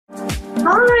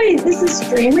Hi, this is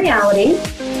Dream Reality,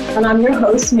 and I'm your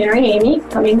host, Mary Amy,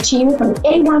 coming to you from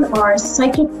A1R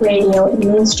Psychic Radio and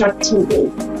Moonstruck TV.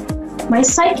 My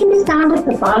site can be found at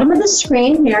the bottom of the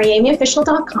screen,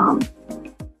 MaryAmyOfficial.com.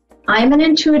 I'm an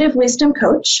intuitive wisdom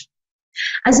coach.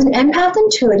 As an empath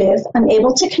intuitive, I'm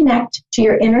able to connect to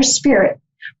your inner spirit,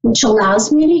 which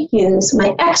allows me to use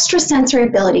my extrasensory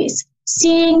abilities,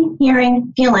 seeing,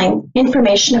 hearing, feeling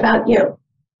information about you.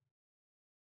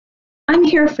 I'm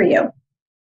here for you.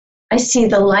 I see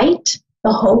the light,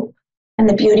 the hope, and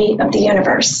the beauty of the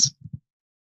universe.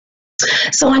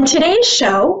 So on today's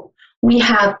show, we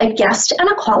have a guest and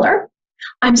a caller.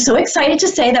 I'm so excited to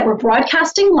say that we're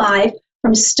broadcasting live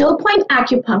from Still Point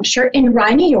Acupuncture in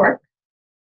Rye, New York.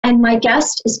 And my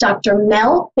guest is Dr.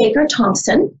 Mel Baker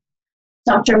Thompson.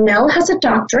 Dr. Mel has a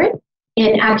doctorate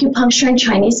in acupuncture and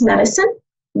Chinese medicine.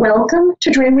 Welcome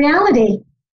to Dream Reality.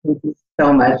 Thank you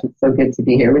so much. It's so good to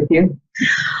be here with you.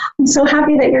 I'm so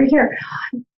happy that you're here.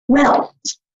 Well,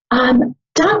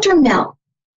 Dr. Mel,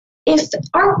 if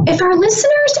our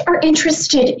listeners are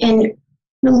interested in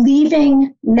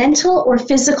relieving mental or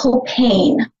physical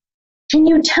pain, can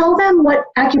you tell them what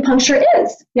acupuncture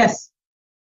is? Yes.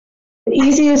 The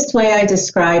easiest way I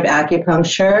describe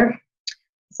acupuncture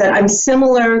is that I'm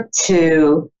similar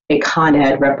to a Con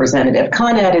Ed representative.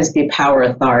 Con Ed is the power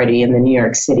authority in the New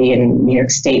York City and New York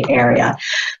State area.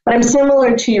 But I'm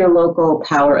similar to your local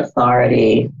power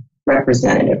authority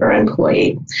representative or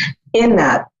employee in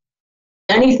that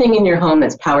anything in your home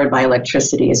that's powered by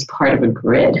electricity is part of a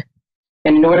grid.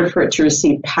 And in order for it to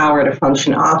receive power to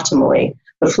function optimally,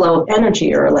 the flow of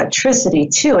energy or electricity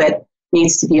to it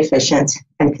needs to be efficient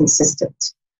and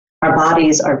consistent. Our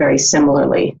bodies are very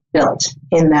similarly built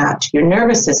in that your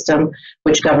nervous system,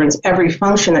 which governs every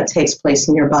function that takes place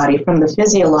in your body from the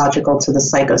physiological to the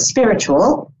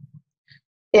psychospiritual,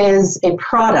 is a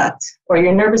product, or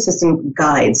your nervous system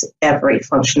guides every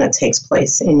function that takes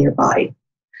place in your body.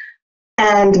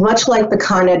 And much like the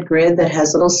Con Ed grid that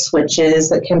has little switches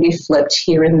that can be flipped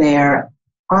here and there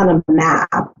on a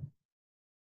map,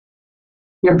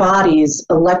 your body's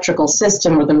electrical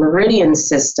system or the meridian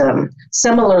system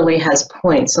similarly has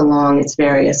points along its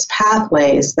various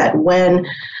pathways that when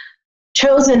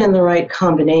chosen in the right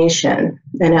combination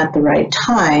and at the right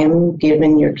time,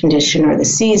 given your condition or the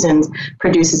seasons,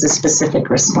 produces a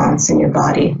specific response in your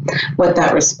body. What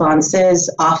that response is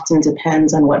often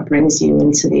depends on what brings you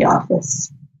into the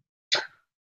office.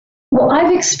 Well,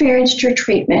 I've experienced your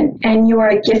treatment, and you are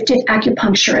a gifted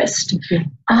acupuncturist.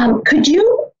 Could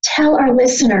you tell our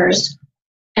listeners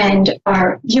and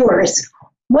our viewers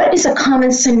what is a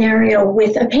common scenario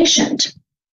with a patient?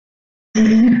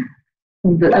 The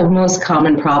most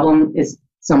common problem is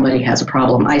somebody has a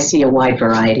problem. I see a wide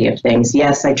variety of things.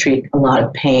 Yes, I treat a lot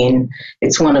of pain.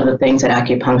 It's one of the things that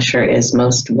acupuncture is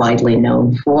most widely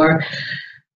known for.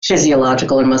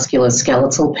 Physiological and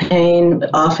musculoskeletal pain,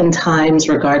 but oftentimes,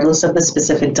 regardless of the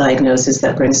specific diagnosis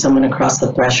that brings someone across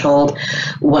the threshold,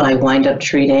 what I wind up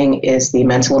treating is the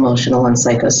mental, emotional, and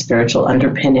psychospiritual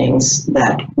underpinnings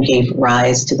that gave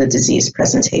rise to the disease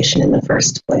presentation in the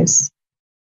first place.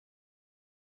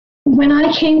 When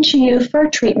I came to you for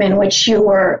treatment, which you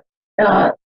were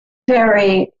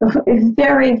very,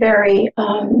 very, very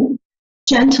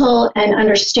gentle and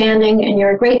understanding, and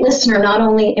you're a great listener, not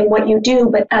only in what you do,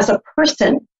 but as a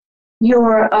person,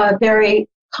 you're a very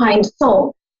kind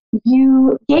soul.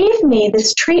 You gave me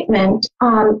this treatment.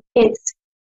 It's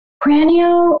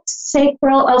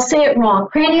craniosacral, I'll say it wrong,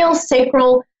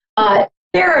 craniosacral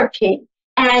therapy.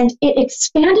 And it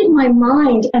expanded my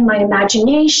mind and my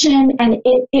imagination. And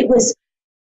it was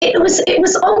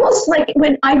almost like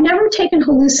when I've never taken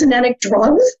hallucinogenic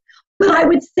drugs, but I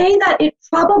would say that it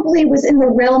probably was in the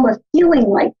realm of feeling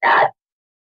like that.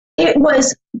 It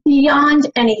was beyond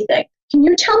anything. Can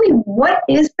you tell me what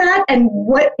is that, and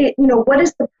what is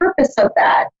the purpose of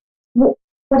that?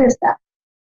 What is that?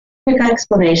 Quick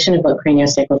explanation of what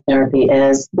craniosacral therapy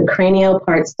is. The cranial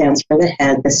part stands for the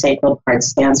head. The sacral part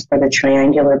stands for the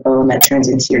triangular bone that turns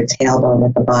into your tailbone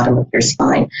at the bottom of your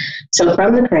spine. So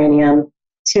from the cranium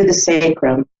to the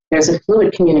sacrum, there's a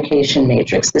fluid communication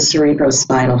matrix, the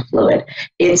cerebrospinal fluid.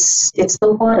 It's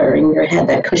the water in your head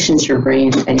that cushions your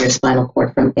brain and your spinal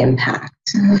cord from impact.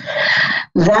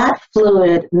 Mm-hmm. That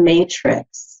fluid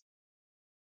matrix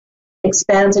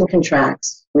expands and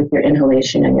contracts with your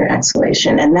inhalation and your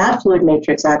exhalation. And that fluid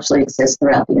matrix actually exists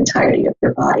throughout the entirety of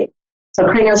your body. So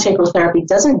craniosacral therapy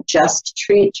doesn't just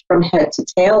treat from head to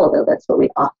tail, although that's what we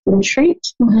often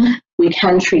treat. Mm-hmm. We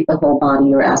can treat the whole body.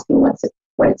 You're asking what's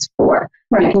what it's for.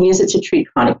 Right. You can use it to treat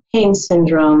chronic pain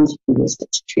syndromes. You can use it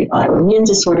to treat autoimmune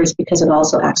disorders because it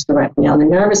also acts directly on the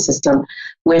nervous system,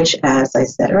 which, as I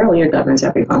said earlier, governs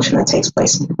every function that takes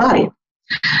place in the body.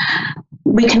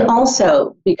 We can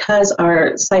also, because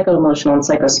our psycho-emotional and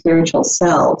psycho-spiritual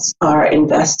cells are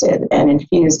invested and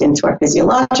infused into our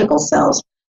physiological cells,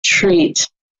 treat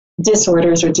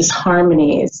disorders or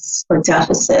disharmonies or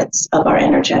deficits of our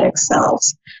energetic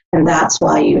selves. And that's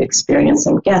why you experience,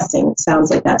 I'm guessing, it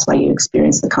sounds like that's why you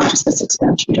experience the consciousness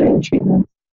expansion during the treatment.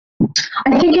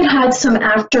 I think it had some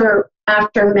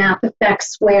aftermath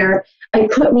effects where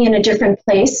it put me in a different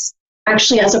place.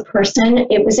 Actually, as a person,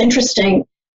 it was interesting.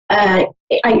 I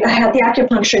had the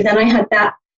acupuncture, then I had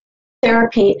that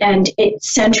therapy, and it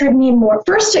centered me more.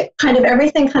 First,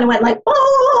 everything kind of went like,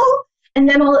 oh, and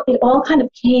then it all kind of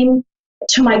came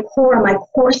to my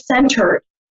core centered,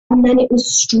 and then it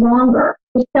was stronger.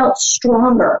 It felt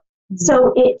stronger. Mm-hmm.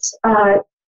 So it's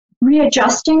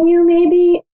readjusting you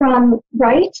maybe from,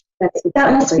 right?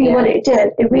 That must be what it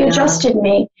did. It readjusted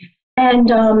me. And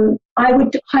I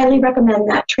would highly recommend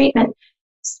that treatment.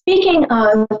 Speaking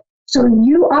of, so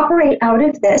you operate out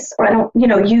of this, or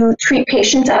you treat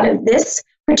patients out of this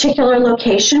particular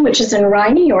location, which is in Rye,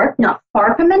 New York, not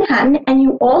far from Manhattan, and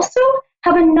you also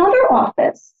have another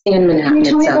office in Manhattan. Can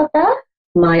you tell me about that?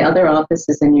 My other office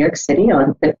is in New York City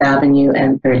on 5th Avenue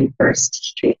and 31st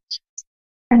Street.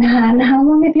 And how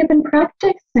long have you been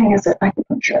practicing as an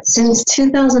acupuncturist? Since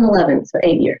 2011, so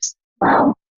 8 years.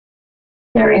 Wow.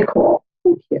 Very cool.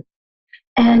 Thank you.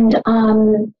 And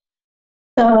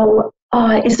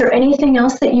is there anything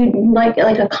else that you'd like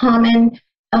a common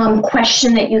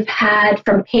question that you've had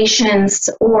from patients,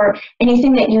 or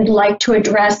anything that you'd like to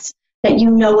address that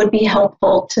you know would be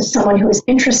helpful to someone who is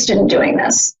interested in doing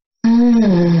this?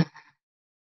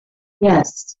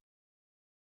 Yes.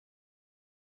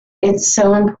 It's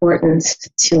so important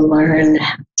to learn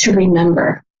to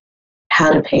remember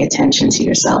how to pay attention to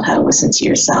yourself, how to listen to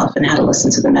yourself, and how to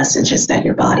listen to the messages that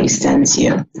your body sends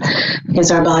you. Because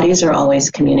our bodies are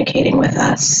always communicating with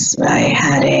us. I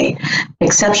had an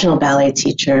exceptional ballet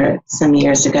teacher some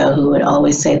years ago who would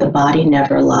always say, the body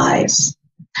never lies.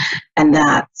 And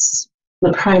that's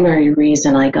the primary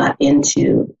reason I got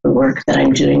into the work that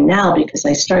I'm doing now, because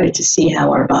I started to see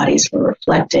how our bodies were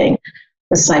reflecting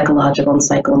the psychological and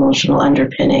psycho-emotional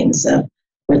underpinnings of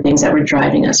the things that were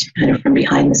driving us kind of from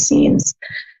behind the scenes.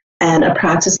 And a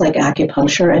practice like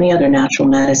acupuncture or any other natural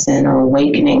medicine or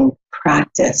awakening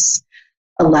practice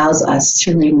allows us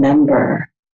to remember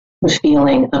the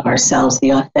feeling of ourselves,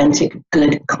 the authentic,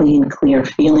 good, clean, clear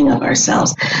feeling of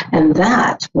ourselves. And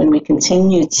that, when we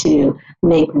continue to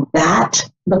make that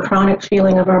the chronic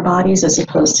feeling of our bodies, as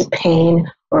opposed to pain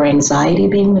or anxiety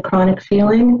being the chronic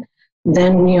feeling,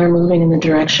 then we are moving in the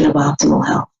direction of optimal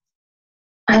health.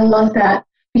 I love that,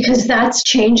 because that's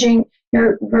changing.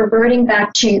 You're reverting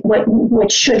back to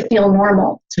what should feel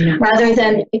normal, rather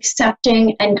than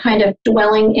accepting and kind of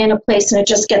dwelling in a place, and it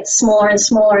just gets smaller and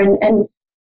smaller, and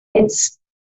it's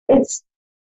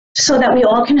so that we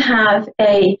all can have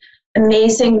a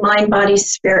amazing mind, body,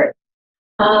 spirit.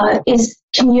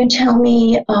 Can you tell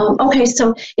me, okay,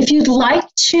 so if you'd like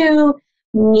to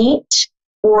meet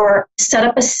or set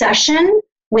up a session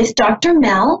with Dr.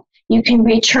 Mel, you can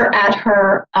reach her at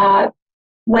her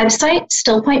website,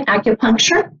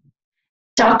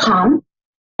 stillpointacupuncture.com.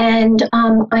 And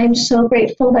I'm so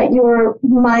grateful that you were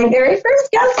my very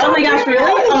first guest. Oh my gosh,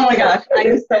 really? Oh my gosh, I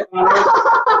am so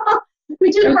honored.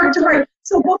 We did heart to heart.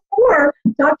 So before,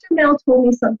 Dr. Mel told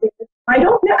me something. I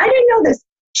didn't know this.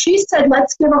 She said,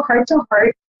 let's give a heart to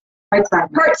heart,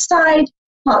 heart side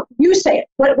hug. You say it.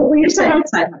 What were you saying? Heart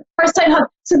side hug. Heart side hug.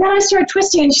 So then I started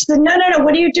twisting, and she said, no,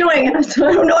 what are you doing? And I said,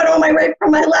 I don't know my right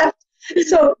from my left.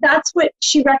 So that's what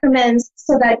she recommends,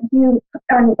 so that you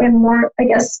are in more, I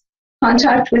guess,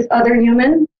 contact with other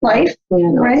human life. Yeah,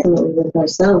 right? Absolutely, with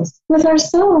ourselves. With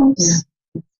ourselves.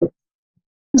 Yeah.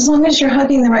 As long as you're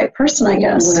hugging the right person, I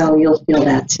guess. Well, you'll feel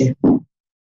that too.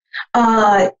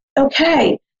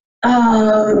 Okay.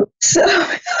 So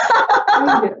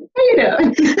How you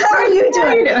doing? How are you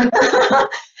doing?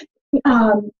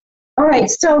 All right.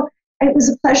 So it was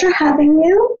a pleasure having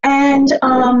you, and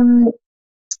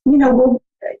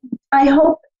I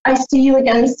hope I see you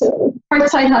again soon. Heart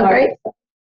side hug, right?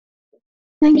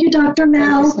 Thank you, Dr.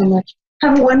 Mel. Thank you so much.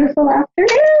 Have a wonderful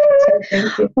afternoon.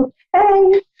 Thank you.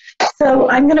 Okay. So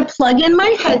I'm going to plug in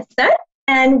my headset,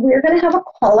 and we're going to have a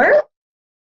caller.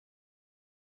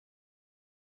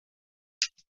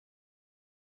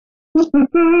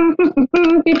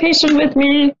 Be patient with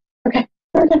me. Okay.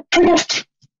 Okay,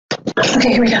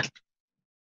 here we go.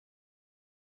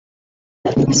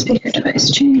 Speaker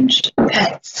device changed.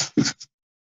 Okay.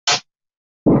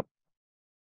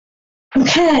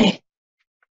 Okay.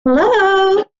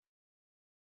 Hello.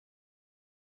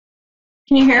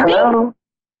 Can you hear me? Hello.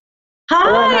 Hi.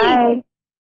 Hello, hi.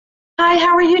 Hi,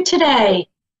 how are you today?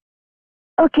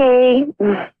 Okay.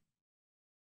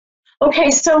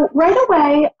 Okay, so right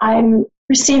away, I'm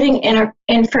receiving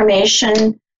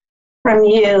information from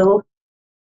you.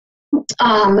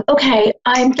 Okay,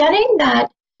 I'm getting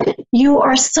that you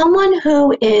are someone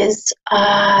who is,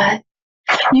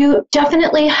 you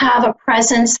definitely have a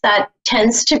presence that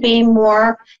tends to be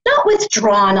more, not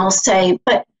withdrawn, I'll say,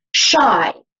 but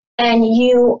shy. And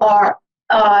you are,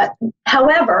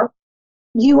 however,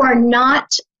 you are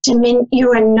not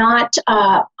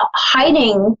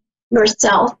hiding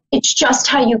yourself. It's just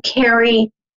how you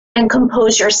carry and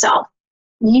compose yourself.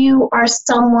 You are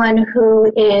someone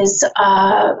who is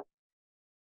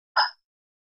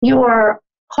you're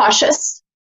cautious,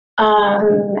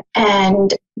 but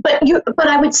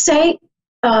I would say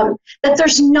that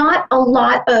there's not a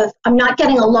lot of. I'm not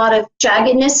getting a lot of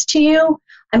jaggedness to you.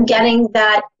 I'm getting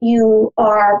that you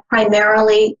are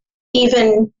primarily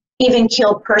even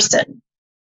keeled person.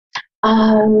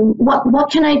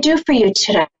 What can I do for you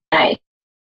today?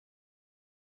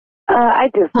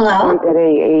 I just Hello?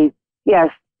 wanted yes.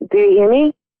 Do you hear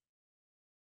me?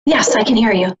 Yes, I can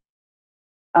hear you.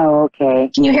 Oh, okay.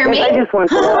 Can you hear me? I just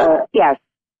wanted yes.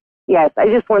 I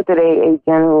just wanted a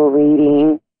general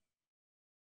reading.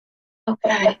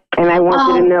 Okay. And I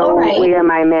wanted to know right. where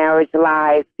my marriage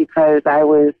lies, because I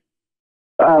was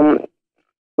kind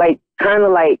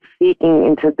of seeking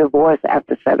into divorce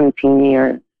after 17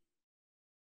 years.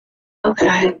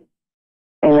 Okay.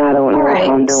 And I don't know if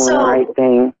I'm doing the right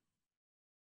thing.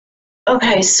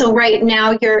 Okay, so right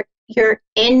now you're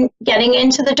in getting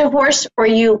into the divorce, or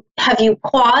have you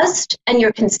paused and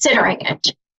you're considering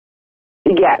it?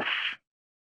 Yes.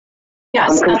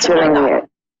 Yes, I'm that's what I considering thought. it.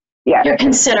 Yes. You're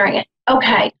considering it.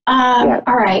 Okay. Yes.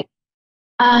 All right.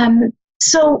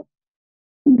 So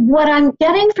what I'm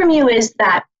getting from you is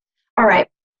that, all right,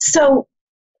 so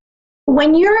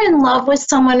when you're in love with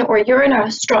someone, or you're in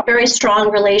a very strong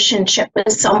relationship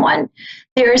with someone,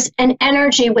 there's an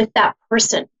energy with that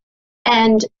person.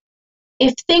 And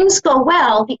if things go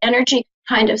well, the energy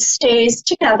kind of stays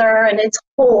together and it's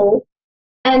whole.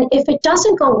 And if it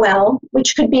doesn't go well,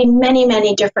 which could be many,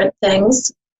 many different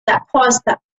things that cause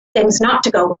that things not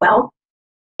to go well,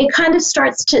 it kind of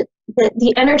starts to,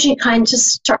 the energy kind of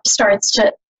starts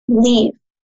to leave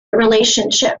the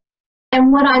relationship.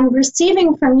 And what I'm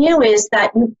receiving from you is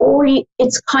that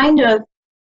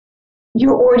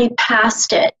you're already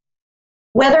past it.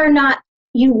 Whether or not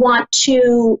you want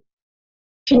to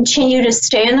continue to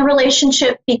stay in the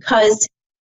relationship because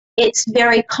it's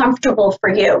very comfortable for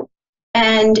you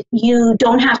and you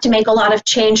don't have to make a lot of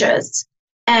changes.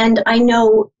 And I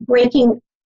know breaking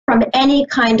from any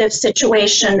kind of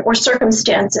situation or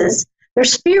circumstances,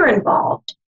 there's fear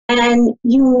involved, and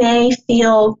you may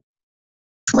feel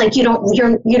like you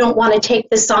don't want to take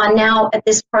this on now at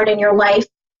this part in your life.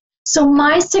 So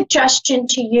my suggestion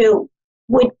to you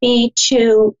would be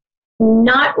to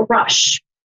not rush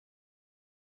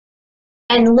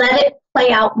and let it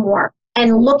play out more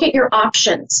and look at your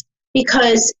options,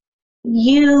 because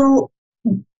if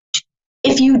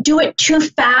you do it too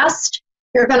fast,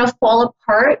 you're going to fall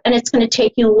apart and it's going to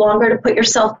take you longer to put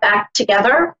yourself back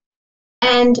together.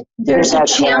 And there's a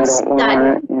chance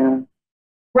that,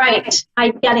 right,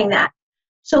 I'm getting that.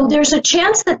 So there's a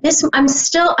chance that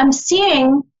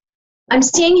I'm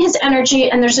seeing his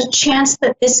energy, and there's a chance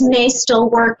that this may still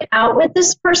work out with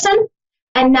this person,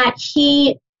 and that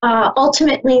he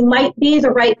ultimately might be the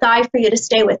right guy for you to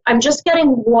stay with. I'm just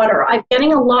getting water. I'm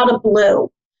getting a lot of blue,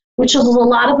 which is a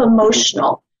lot of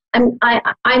emotional. I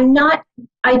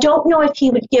don't know if he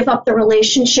would give up the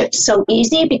relationship so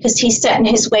easy, because he's set in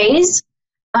his ways,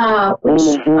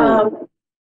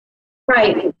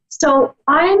 right. So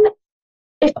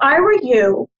if I were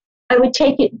you, I would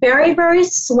take it very, very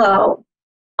slow.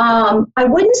 I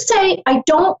wouldn't say, I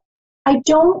don't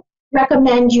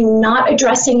recommend you not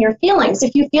addressing your feelings.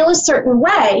 If you feel a certain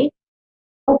way,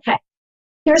 okay,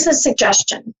 here's a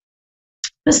suggestion.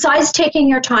 Besides taking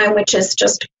your time, which is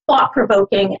just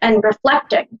thought-provoking and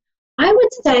reflecting, I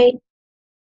would say,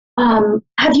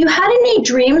 have you had any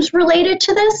dreams related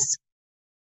to this?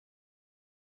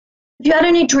 Have you had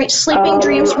any sleeping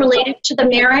dreams related to the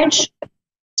marriage,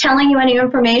 telling you any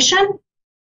information?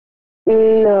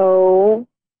 No.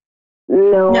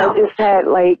 I just had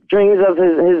dreams of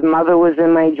his mother was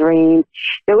in my dreams.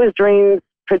 There was dreams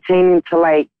pertaining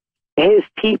to his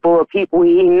people, or people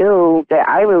he knew that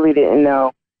I really didn't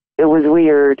know. It was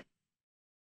weird.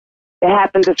 It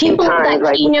happened a few times,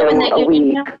 that he knew and that you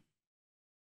didn't know?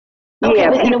 Okay, yeah,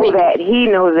 within a people week. that he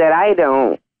knows that I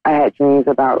don't. I had dreams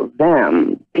about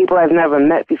them. People I've never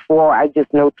met before. I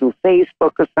just know through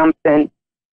Facebook or something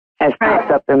has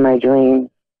popped up in my dreams.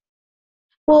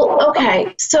 Well,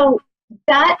 okay, so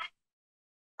that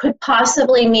could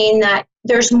possibly mean that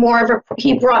there's more of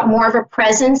he brought more of a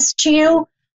presence to you,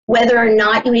 whether or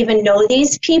not you even know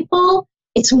these people.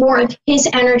 It's more of his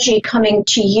energy coming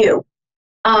to you.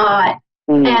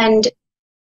 And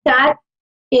that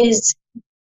is,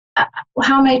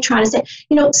 how am I trying to say?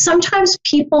 Sometimes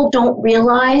people don't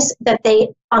realize that they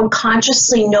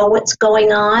unconsciously know what's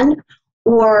going on,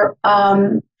 or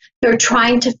they're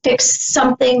trying to fix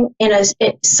something in a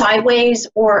sideways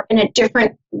or in a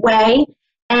different way.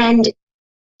 And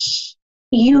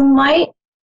you might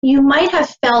have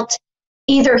felt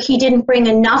either he didn't bring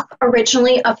enough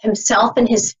originally of himself and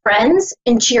his friends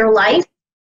into your life.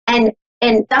 And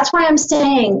that's why I'm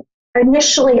saying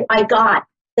initially I got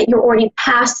that you're already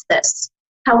past this.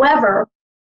 However,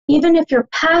 even if you're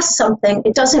past something,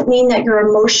 it doesn't mean that you're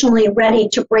emotionally ready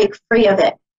to break free of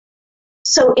it.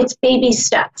 So it's baby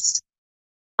steps.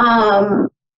 I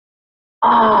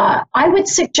would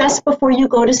suggest before you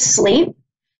go to sleep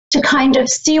to kind of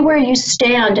see where you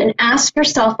stand and ask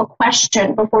yourself a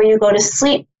question before you go to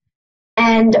sleep,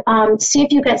 and see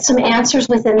if you get some answers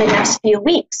within the next few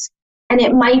weeks. And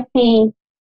it might be,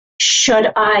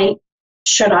 should I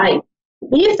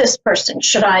leave this person?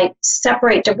 Should I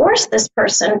separate, divorce this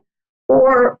person?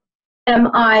 Or am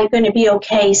I going to be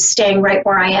okay staying right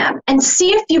where I am? And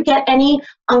see if you get any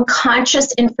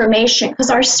unconscious information, because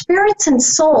our spirits and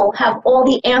soul have all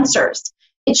the answers.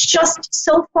 It's just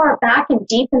so far back and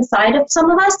deep inside of some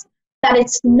of us that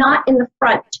it's not in the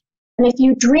front. And if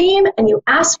you dream and you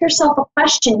ask yourself a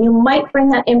question, you might bring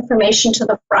that information to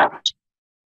the front.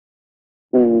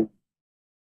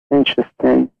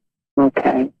 Interesting.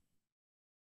 Okay.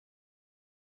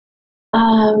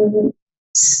 Well,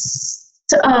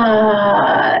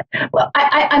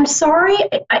 I'm sorry,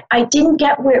 I didn't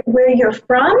get where you're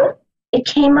from. It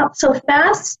came up so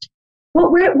fast. Where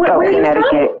are you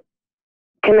from?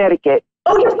 Connecticut.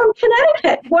 Oh, you're from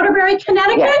Connecticut, Waterbury,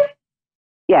 Connecticut?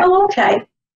 Yeah. Oh, okay.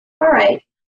 All right.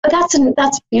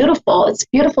 That's beautiful. It's a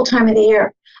beautiful time of the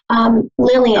year.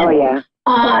 Lillian. Oh, yeah.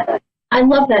 I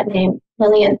love that name,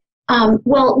 Lillian.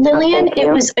 Well, Lillian,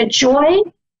 it was a joy.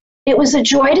 It was a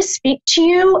joy to speak to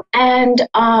you. And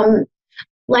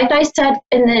like I said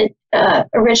in the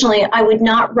originally, I would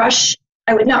not rush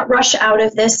out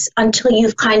of this until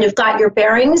you've kind of got your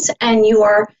bearings and you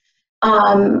are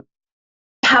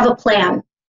have a plan.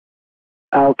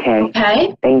 Okay.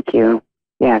 Okay. Thank you.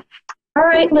 Yes. All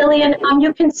right, Lillian.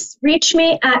 You can reach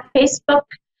me at Facebook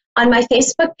on my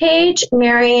Facebook page,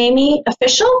 Mary Amy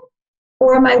Official,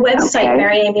 or my website,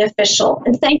 Mary Amy Official.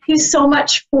 And thank you so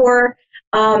much for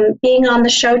being on the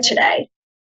show today.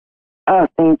 Oh,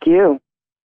 thank you.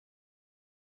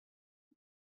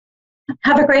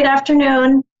 Have a great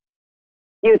afternoon.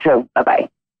 You too. Bye-bye.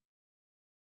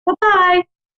 Bye-bye.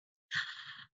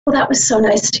 Well, that was so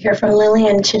nice to hear from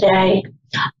Lillian today.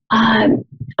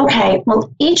 Okay,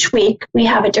 well, each week we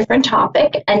have a different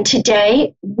topic, and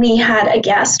today we had a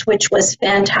guest, which was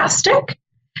fantastic,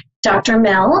 Dr.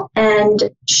 Mel,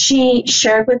 and she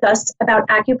shared with us about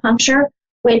acupuncture,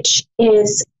 which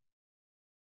is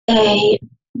a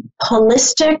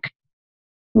holistic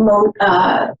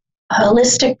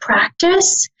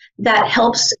practice that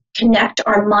helps connect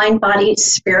our mind, body,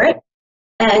 spirit,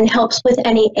 and helps with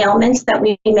any ailments that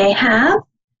we may have,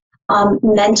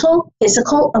 mental,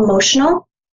 physical, emotional.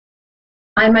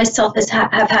 I myself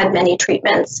have had many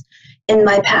treatments in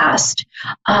my past.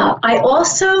 I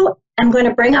also am going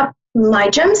to bring up my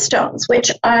gemstones,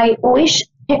 which I always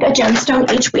pick a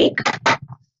gemstone each week.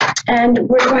 And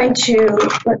we're going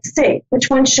to, let's see, which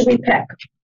one should we pick?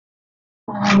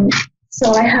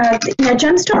 So I have,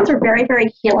 gemstones are very,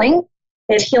 very healing.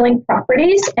 They have healing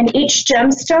properties, and each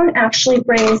gemstone actually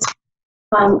brings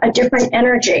a different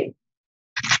energy.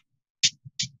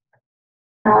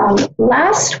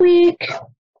 Last week,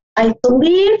 I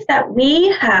believe that we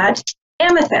had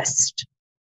amethyst.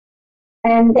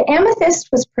 And the amethyst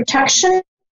was protection,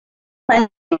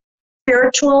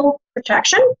 spiritual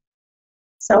protection.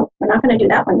 So we're not going to do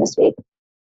that one this week.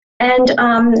 And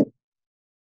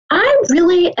I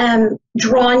really am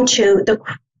drawn to the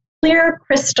clear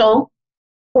crystal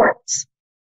quartz.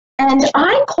 And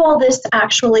I call this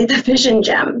actually the vision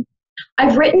gem.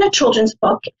 I've written a children's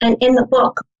book, and in the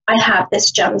book, I have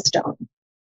this gemstone.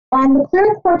 And the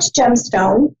clear quartz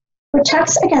gemstone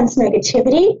protects against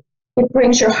negativity. It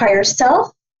brings your higher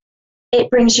self. It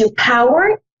brings you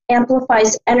power,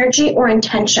 amplifies energy or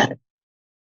intention.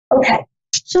 Okay,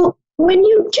 so when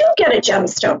you do get a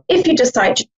gemstone, if you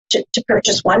decide to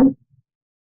purchase one,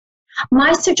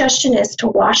 my suggestion is to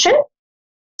wash it,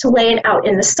 to lay it out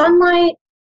in the sunlight,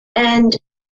 and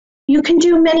you can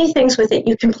do many things with it.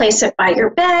 You can place it by your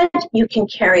bed, you can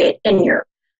carry it in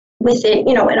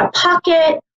in a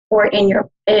pocket or in your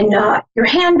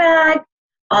handbag,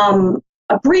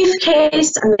 a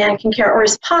briefcase, a man can carry, or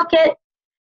his pocket.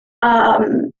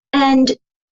 And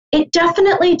it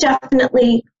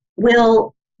definitely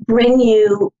will bring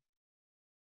you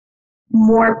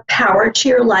more power to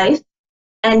your life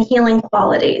and healing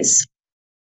qualities.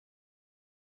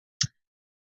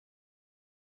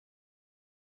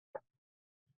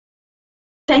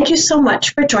 Thank you so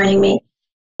much for joining me.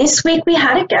 This week we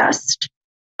had a guest.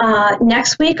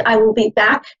 Next week I will be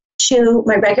back to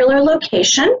my regular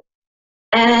location,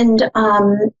 and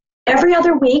every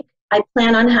other week I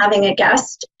plan on having a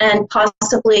guest and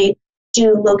possibly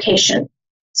do location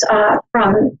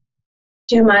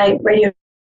do my radio.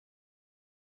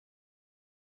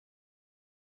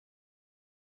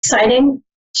 Exciting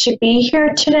to be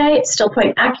here today at Still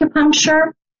Point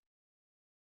Acupuncture.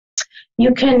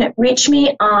 You can reach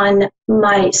me on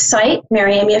my site,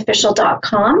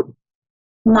 MaryAmyOfficial.com,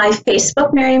 my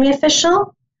Facebook,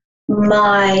 MaryAmyOfficial,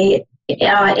 my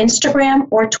Instagram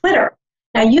or Twitter.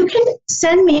 Now you can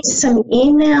send me some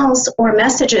emails or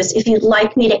messages if you'd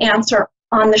like me to answer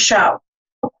on the show.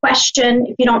 A question,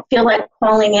 if you don't feel like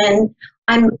calling in,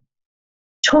 I'm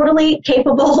totally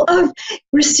capable of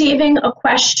receiving a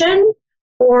question,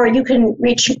 or you can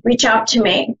reach out to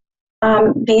me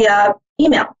via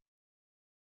email.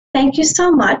 Thank you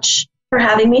so much for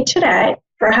having me today,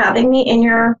 for having me in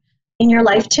your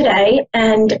life today.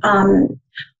 And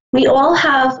we all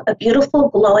have a beautiful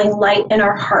glowing light in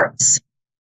our hearts.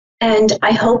 And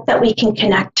I hope that we can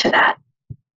connect to that.